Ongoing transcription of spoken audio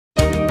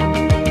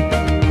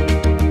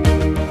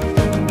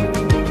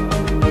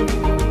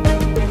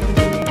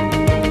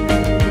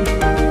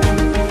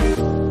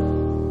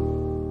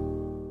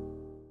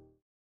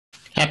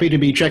Happy to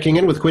be checking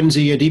in with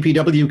Quincy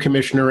DPW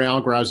Commissioner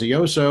Al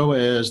Grazioso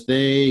as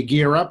they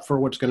gear up for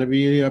what's going to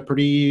be a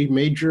pretty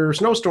major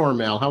snowstorm.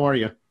 Al, how are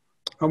you?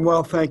 I'm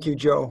well, thank you,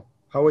 Joe.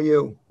 How are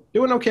you?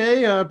 Doing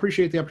okay.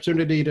 Appreciate the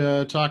opportunity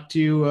to talk to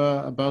you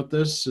about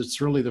this.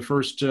 It's really the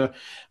first,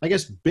 I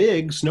guess,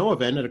 big snow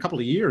event in a couple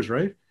of years,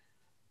 right?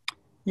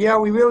 Yeah,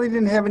 we really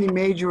didn't have any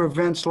major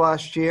events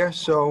last year,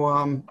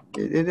 so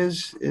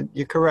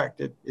you're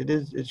correct.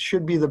 It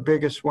should be the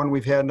biggest one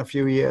we've had in a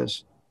few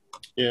years.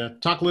 Yeah.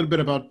 Talk a little bit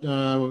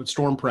about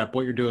storm prep,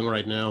 what you're doing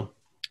right now.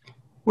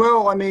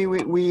 Well, I mean,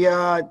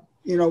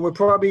 we're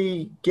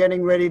probably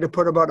getting ready to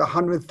put about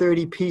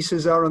 130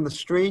 pieces out on the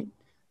street.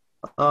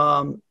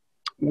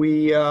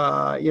 We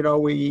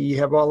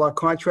have all our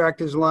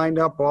contractors lined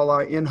up, all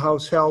our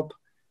in-house help.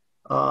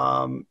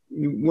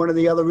 One of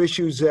the other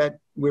issues that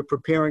we're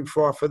preparing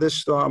for this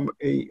storm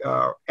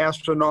are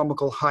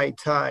astronomical high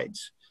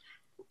tides.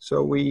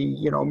 So we,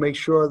 make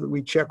sure that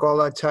we check all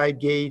our tide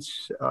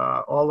gates,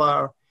 all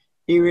our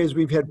areas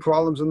we've had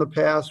problems in the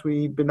past.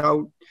 We've been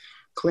out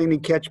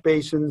cleaning catch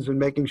basins and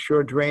making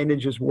sure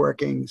drainage is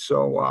working.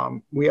 So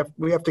we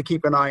have to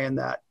keep an eye on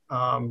that,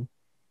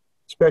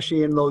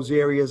 especially in those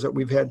areas that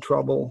we've had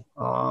trouble,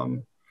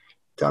 down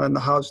in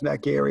the House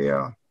Neck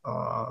area,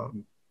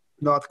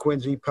 North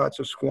Quincy, parts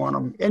of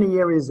Squantum, any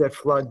areas that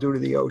flood due to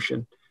the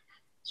ocean.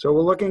 So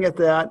we're looking at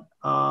that.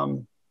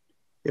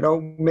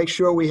 Make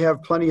sure we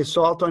have plenty of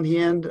salt on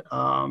hand.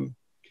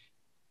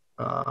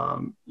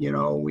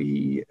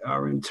 We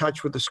are in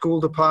touch with the school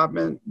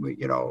department,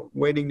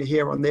 waiting to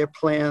hear on their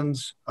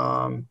plans.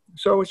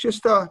 So it's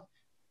just,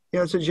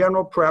 it's a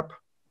general prep.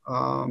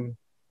 And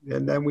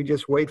then we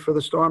just wait for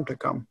the storm to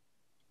come.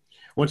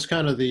 What's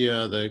kind of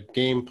the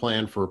game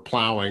plan for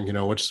plowing?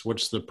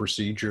 What's the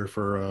procedure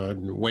for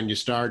when you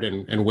start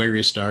and where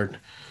you start?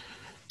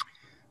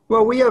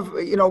 Well, we have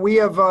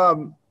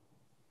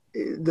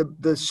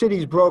the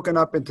city's broken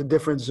up into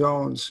different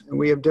zones, and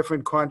we have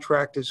different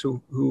contractors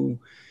who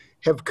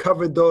have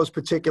covered those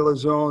particular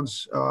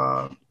zones,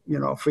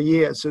 for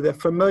years. So they're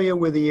familiar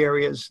with the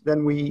areas.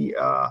 Then we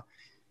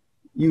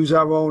use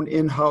our own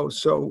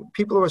in-house. So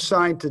people are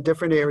assigned to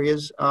different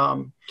areas.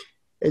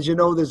 As you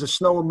know, there's a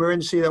snow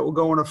emergency that will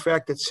go in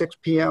effect at 6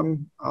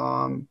 p.m.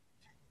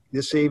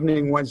 This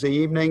evening, Wednesday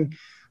evening.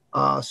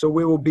 So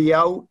we will be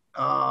out.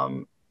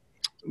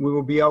 We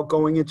will be out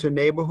going into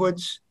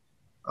neighborhoods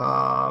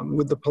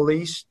with the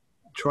police,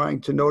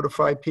 trying to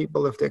notify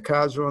people if their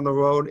cars are on the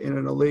road in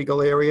an illegal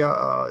area,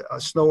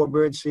 a snow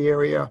emergency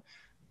area.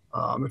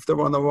 If they're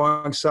on the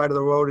wrong side of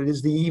the road, it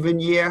is the even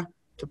year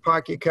to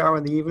park your car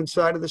on the even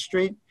side of the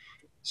street.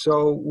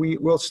 So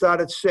we'll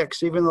start at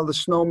 6, even though the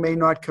snow may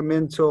not come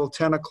in till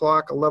 10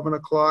 o'clock, 11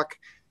 o'clock.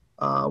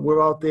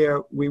 We're out there.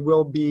 We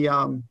will be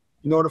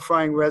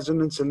notifying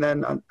residents. And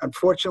then,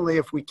 unfortunately,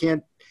 if we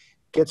can't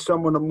get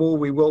someone to move,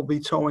 we will be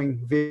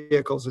towing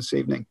vehicles this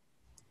evening.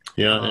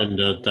 Yeah,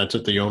 and that's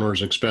at the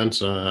owner's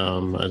expense,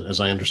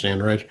 as I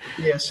understand, right?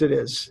 Yes, it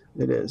is.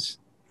 It is.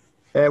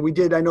 I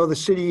know the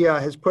city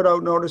has put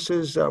out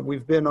notices.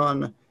 We've been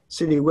on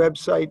city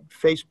website,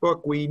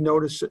 Facebook. We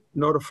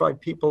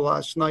notified people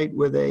last night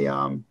with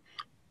a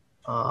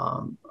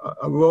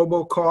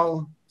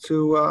robocall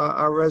to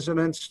our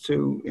residents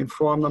to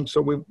inform them.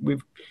 So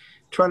we've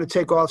trying to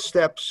take all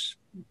steps,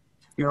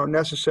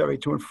 necessary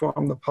to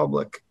inform the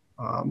public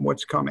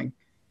what's coming,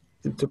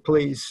 and to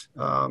please.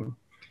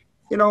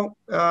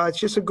 It's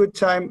just a good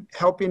time.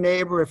 Help your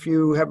neighbor. If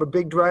you have a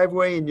big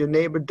driveway and your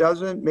neighbor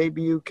doesn't,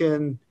 maybe you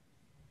can,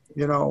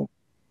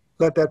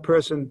 let that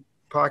person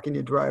park in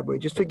your driveway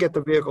just to get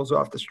the vehicles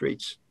off the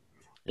streets.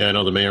 Yeah, I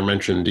know the mayor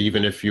mentioned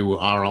even if you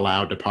are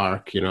allowed to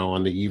park,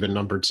 on the even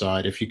numbered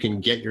side, if you can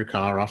get your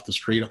car off the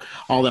street,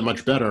 all that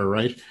much better,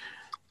 right?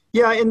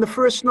 Yeah, and the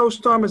first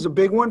snowstorm is a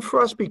big one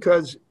for us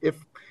because if,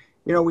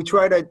 we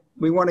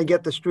want to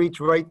get the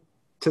streets right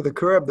to the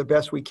curb the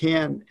best we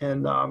can.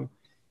 And,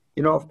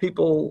 if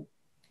people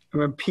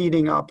are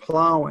impeding our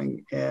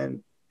plowing,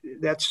 and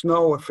that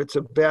snow, if it's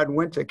a bad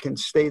winter, can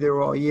stay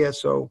there all year.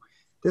 So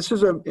this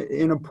is an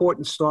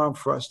important storm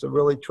for us to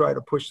really try to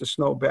push the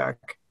snow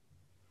back.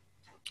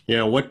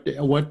 Yeah, what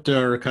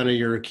are kind of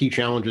your key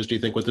challenges, do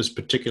you think, with this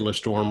particular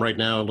storm? Right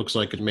now, it looks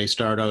like it may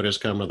start out as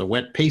kind of the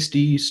wet,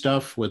 pasty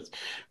stuff with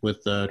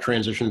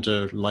transition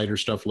to lighter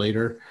stuff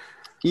later.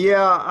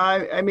 Yeah,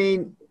 I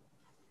mean,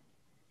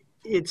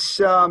 it's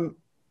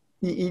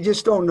you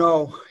just don't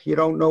know. You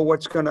don't know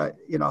what's gonna,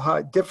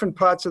 how different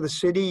parts of the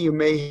city you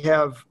may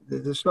have.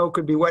 The snow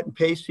could be wet and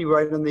pasty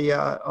right in the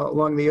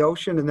along the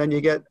ocean, and then you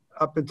get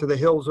up into the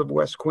hills of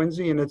West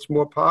Quincy, and it's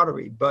more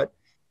powdery. But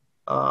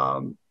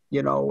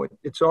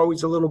it's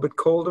always a little bit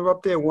colder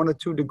up there, 1 or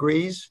 2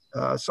 degrees.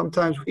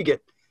 Sometimes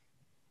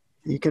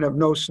you can have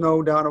no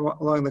snow down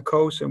along the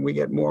coast, and we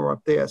get more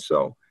up there.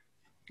 So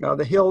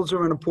the hills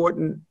are an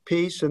important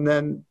piece, and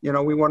then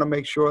we want to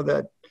make sure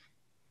that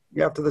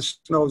after the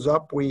snow's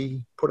up,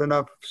 we put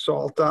enough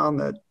salt down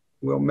that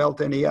will melt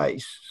any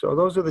ice. So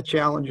those are the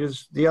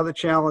challenges. The other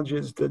challenge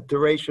is the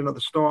duration of the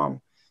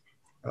storm.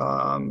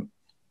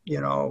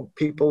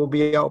 People will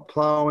be out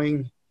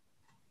plowing,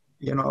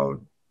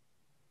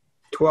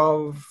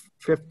 12,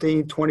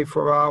 15,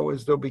 24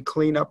 hours. There'll be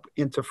cleanup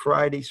into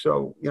Friday.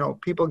 So,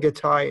 people get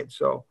tired.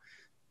 So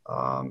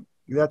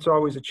that's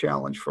always a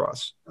challenge for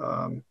us.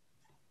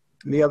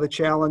 The other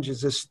challenge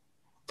is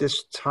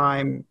this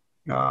time.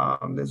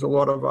 There's a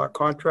lot of our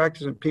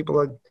contractors and people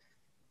are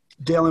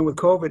dealing with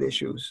COVID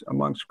issues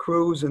amongst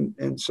crews.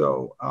 And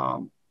so,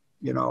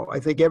 I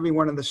think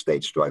everyone in the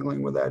state's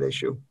struggling with that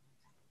issue.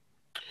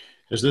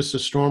 Is this a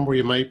storm where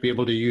you might be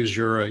able to use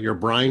your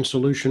brine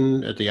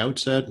solution at the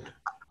outset?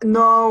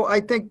 No,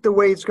 I think the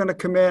way it's going to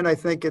come in, I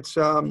think it's,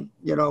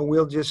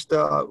 we'll just,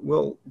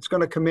 it's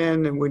going to come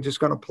in and we're just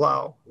going to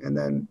plow and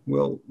then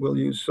we'll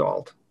use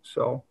salt.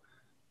 So,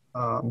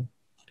 and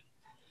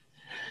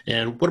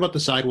what about the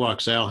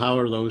sidewalks, Al? How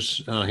are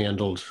those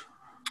handled?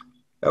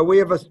 we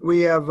have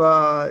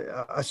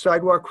a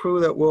sidewalk crew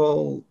that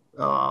will,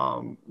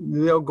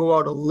 they'll go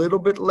out a little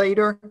bit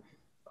later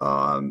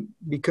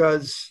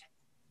because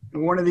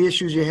one of the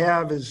issues you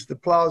have is the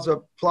plows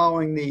are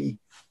plowing the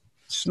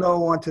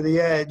snow onto the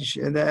edge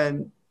and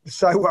then the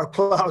sidewalk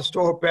plows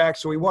throw it back.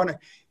 So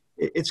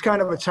it's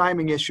kind of a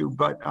timing issue,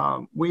 but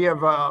we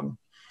have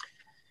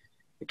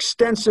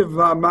extensive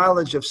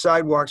mileage of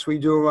sidewalks we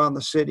do around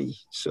the city.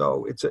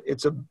 So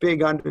it's a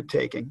big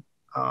undertaking.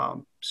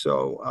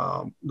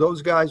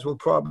 Those guys will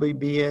probably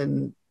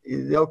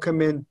they'll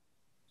come in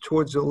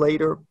towards the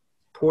later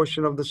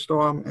portion of the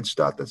storm and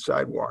start the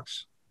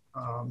sidewalks.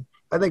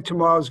 I think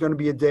tomorrow is going to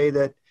be a day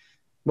that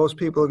most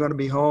people are going to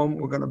be home.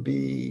 We're going to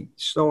be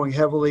snowing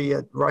heavily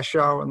at rush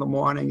hour in the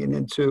morning and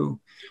into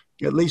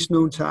at least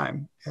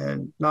noontime.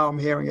 And now I'm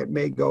hearing it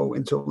may go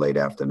until late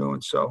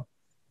afternoon. So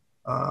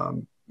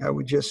I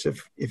would just,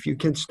 if you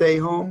can stay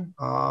home,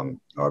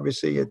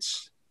 obviously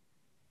it's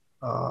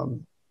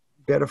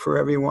better for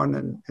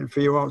everyone and for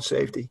your own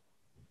safety.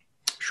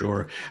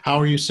 Sure. How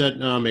are you set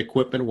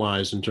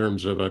equipment-wise in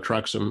terms of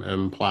trucks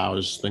and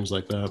plows, things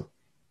like that?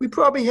 We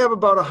probably have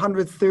about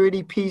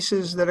 130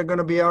 pieces that are going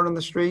to be out on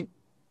the street.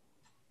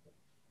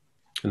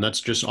 And that's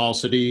just all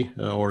city,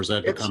 or is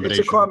that a combination?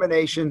 It's a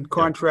combination,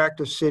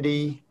 contractor,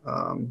 city.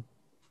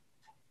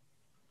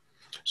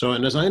 So,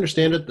 and as I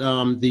understand it,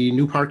 the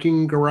new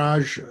parking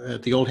garage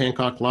at the old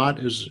Hancock lot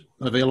is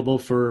available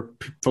for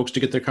folks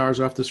to get their cars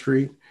off the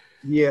street?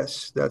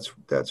 Yes, that's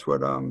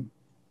what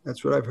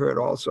I've heard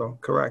also,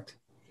 correct.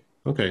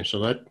 Okay, so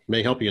that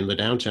may help you in the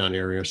downtown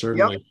area,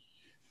 certainly. Yep.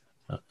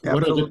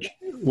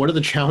 What are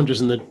the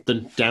challenges in the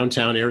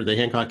downtown area, the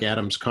Hancock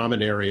Adams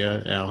Common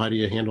area, Al? How do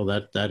you handle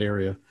that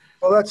area?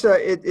 Well, it's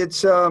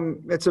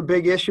a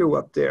big issue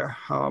up there.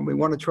 We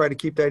want to try to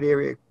keep that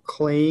area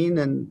clean,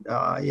 and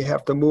you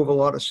have to move a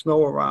lot of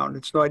snow around.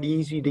 It's not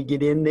easy to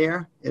get in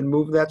there and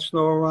move that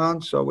snow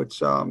around. So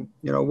it's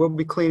we'll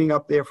be cleaning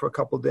up there for a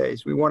couple of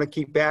days. We want to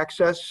keep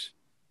access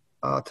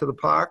to the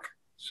park.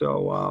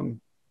 So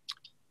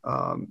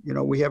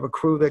we have a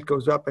crew that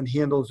goes up and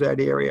handles that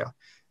area.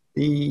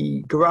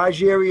 The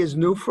garage area is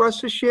new for us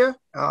this year.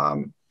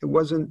 It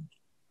wasn't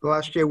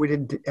last year. We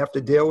didn't have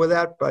to deal with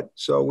that, but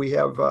so we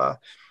have a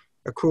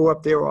crew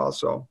up there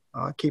also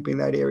keeping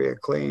that area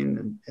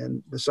clean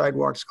and the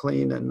sidewalks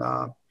clean, and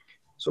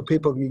so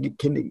people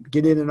can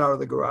get in and out of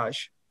the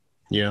garage.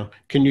 Yeah.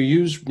 Can you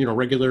use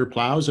regular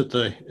plows at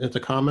the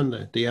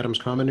common, the Adams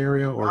Common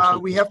area, or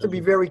we have to be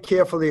very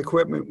careful the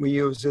equipment we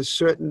use. There's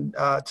certain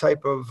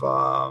type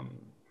of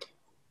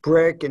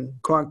brick and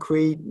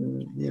concrete,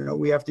 and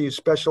we have to use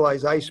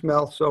specialized ice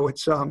melt. So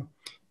it's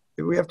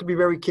we have to be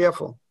very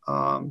careful.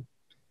 The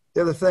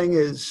other thing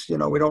is,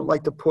 we don't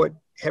like to put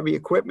heavy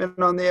equipment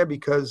on there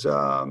because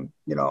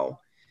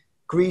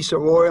grease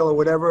or oil or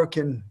whatever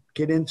can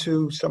get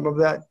into some of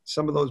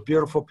those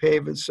beautiful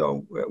pavers.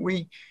 So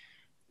we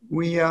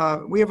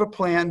have a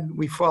plan.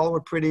 We follow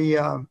it pretty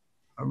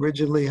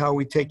rigidly how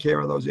we take care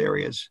of those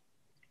areas.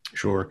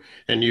 Sure.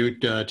 And you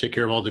take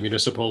care of all the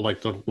municipal, like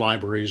the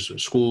libraries,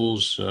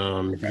 schools,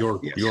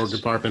 your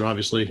department,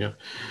 obviously. Yeah.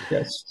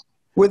 Yes.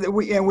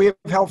 We have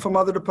help from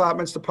other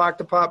departments, the park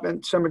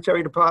department,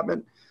 cemetery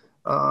department.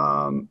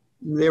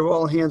 They're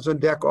all hands on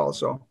deck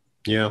also.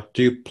 Yeah.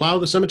 Do you plow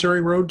the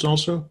cemetery roads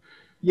also?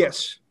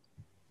 Yes.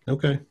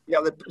 Okay.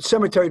 Yeah. The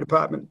cemetery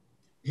department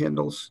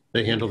handles.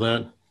 They handle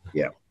that?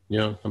 Yeah.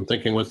 Yeah, I'm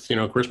thinking with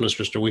Christmas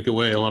just a week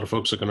away, a lot of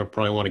folks are going to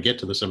probably want to get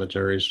to the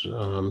cemeteries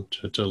to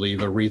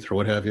leave a wreath or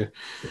what have you.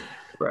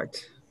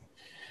 Correct.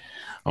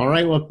 All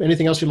right. Well,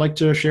 anything else you'd like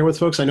to share with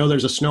folks? I know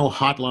there's a snow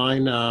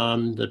hotline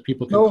that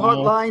people can call.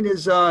 Snow hotline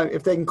is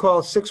if they can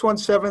call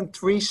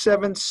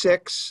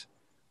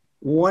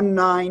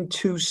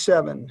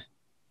 617-376-1927.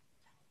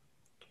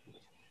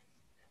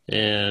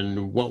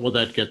 And what will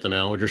that get them,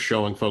 Al? We're just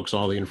showing folks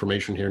all the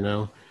information here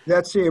now.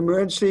 That's the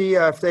emergency.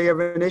 If they have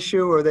an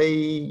issue or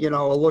they,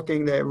 are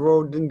looking, their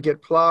road didn't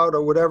get plowed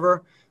or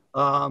whatever,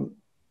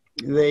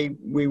 we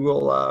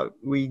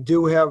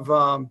do have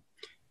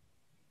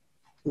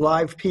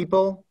live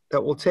people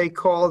that will take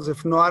calls.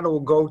 If not, it will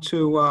go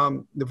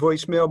to the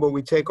voicemail, but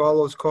we take all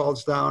those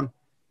calls down,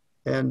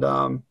 and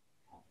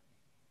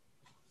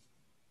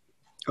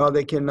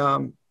they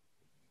can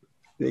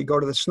they go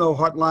to the snow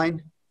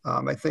hotline.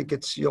 I think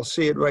you'll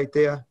see it right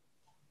there.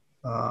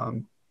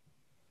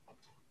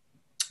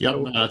 Yep,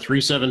 So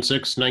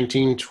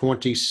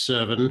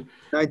 376-1927.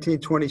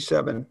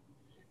 1927.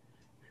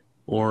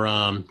 Or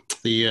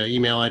the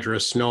email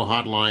address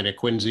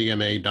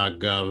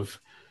snowhotline@quincyma.gov.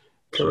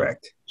 So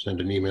Correct. send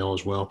an email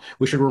as well.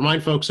 We should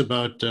remind folks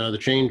about the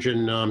change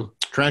in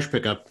trash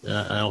pickup,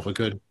 Al, if we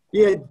could.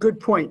 Yeah, good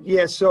point.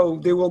 Yeah,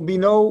 so there will be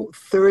no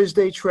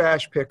Thursday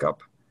trash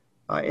pickup.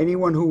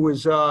 Anyone who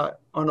was on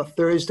a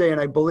Thursday, and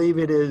I believe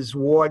it is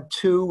Ward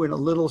 2 and a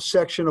little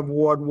section of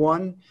Ward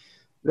 1,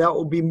 that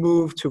will be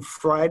moved to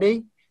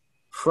Friday.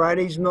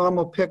 Friday's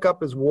normal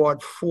pickup is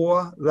Ward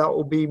 4. That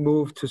will be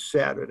moved to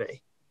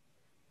Saturday.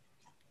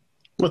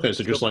 Okay,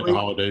 so just like a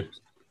holiday.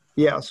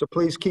 Yeah, so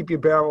please keep your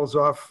barrels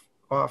off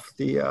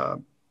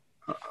the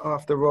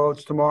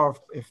roads tomorrow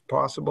if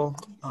possible.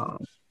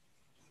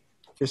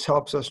 This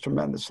helps us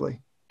tremendously.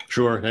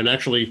 Sure, and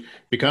actually,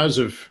 because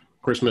of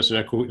Christmas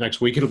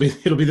next week, it'll be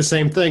the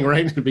same thing,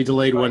 right? It'll be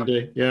delayed Right. one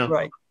day. Yeah.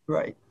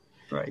 Right.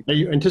 Are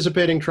you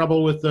anticipating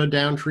trouble with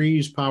down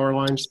trees, power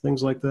lines,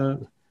 things like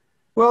that?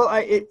 Well,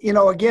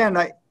 again,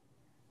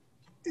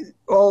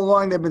 all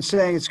along they've been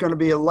saying it's going to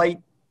be a light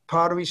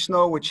powdery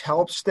snow, which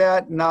helps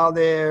that. Now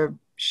they're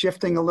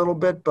shifting a little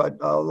bit,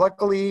 but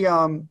luckily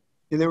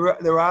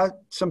there are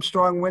some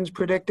strong winds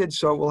predicted,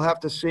 so we'll have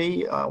to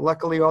see.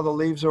 Luckily, all the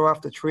leaves are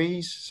off the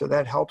trees, so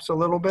that helps a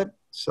little bit.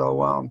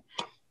 So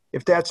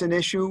if that's an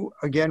issue,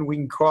 again, we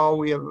can call.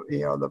 We have,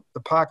 the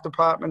park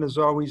department is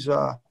always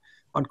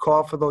on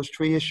call for those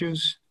tree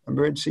issues,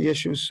 emergency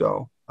issues.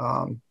 So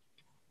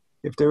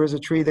if there is a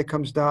tree that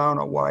comes down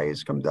or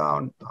wires come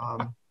down,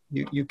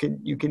 you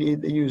can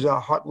either use our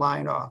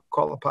hotline or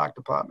call the park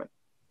department.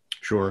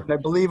 Sure. And I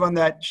believe on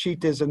that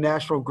sheet there's a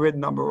National Grid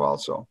number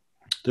also.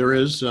 There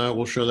is.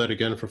 We'll show that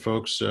again for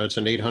folks. It's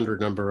an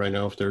 800 number. I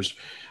know if there's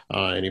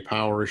any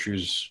power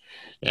issues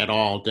at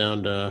all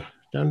down to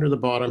the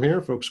bottom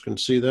here, folks can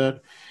see that.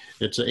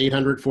 It's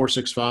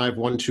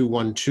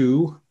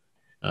 800-465-1212,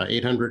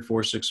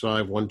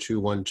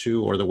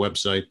 800-465-1212, or the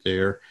website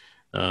there,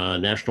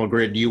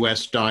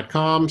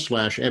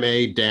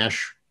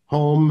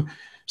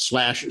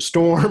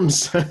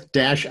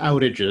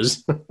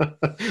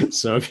 nationalgrid.us.com/ma-home/storms-outages.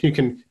 So if you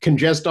can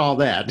congest all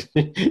that,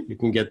 you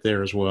can get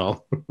there as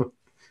well.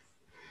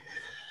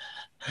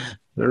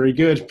 Very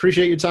good.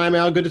 Appreciate your time,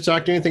 Al. Good to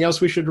talk to you. Anything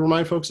else we should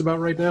remind folks about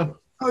right now?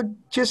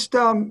 Just,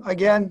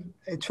 again,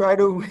 try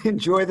to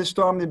enjoy the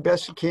storm the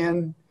best you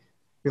can.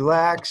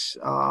 Relax.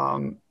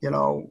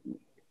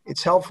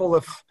 It's helpful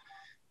if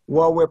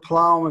while we're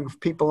plowing, if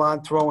people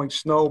aren't throwing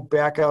snow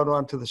back out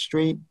onto the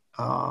street.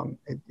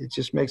 It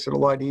just makes it a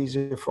lot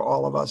easier for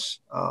all of us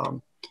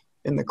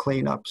in the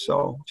cleanup.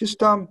 So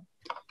just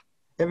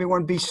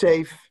everyone be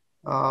safe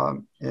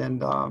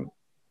and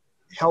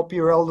help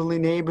your elderly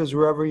neighbors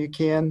wherever you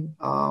can.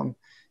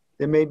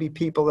 There may be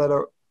people that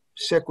are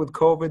sick with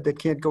COVID that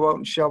can't go out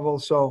and shovel.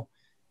 So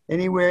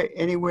any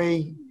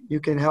way you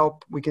can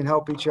help, we can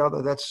help each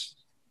other. It's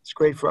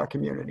great for our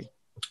community.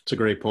 It's a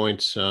great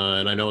point.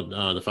 And I know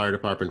the fire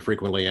department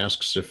frequently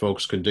asks if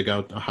folks could dig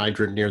out a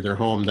hydrant near their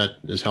home. That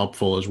is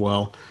helpful as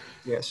well.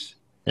 Yes.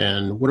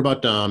 And what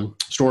about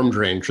storm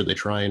drain? Should they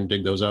try and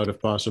dig those out if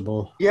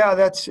possible? Yeah,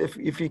 that's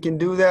if you can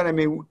do that. I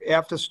mean,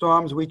 after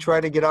storms, we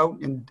try to get out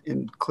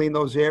and clean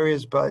those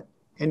areas, but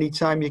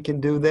anytime you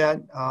can do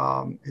that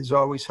is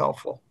always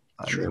helpful.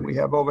 Sure. I mean, we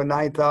have over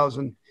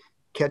 9,000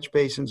 catch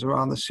basins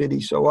around the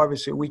city, so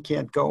obviously we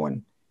can't go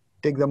and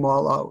dig them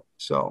all out.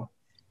 So.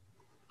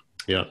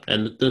 Yeah,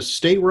 and the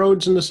state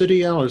roads in the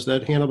city, Al, is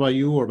that handled by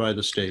you or by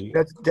the state?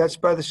 That's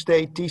by the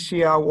state.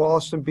 DCR,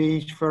 Wollaston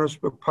Beach, Furnace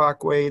Brook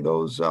Parkway,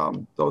 those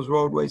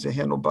roadways are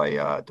handled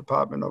by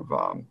Department of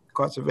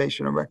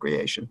Conservation and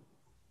Recreation.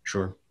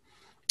 Sure.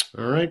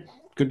 All right.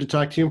 Good to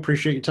talk to you.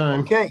 Appreciate your time.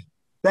 Okay.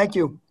 Thank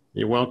you.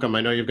 You're welcome.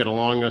 I know you've got a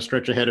long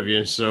stretch ahead of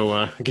you,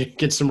 so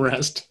get some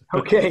rest.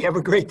 Okay. Have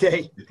a great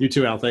day. You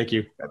too, Al. Thank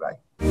you. Bye-bye.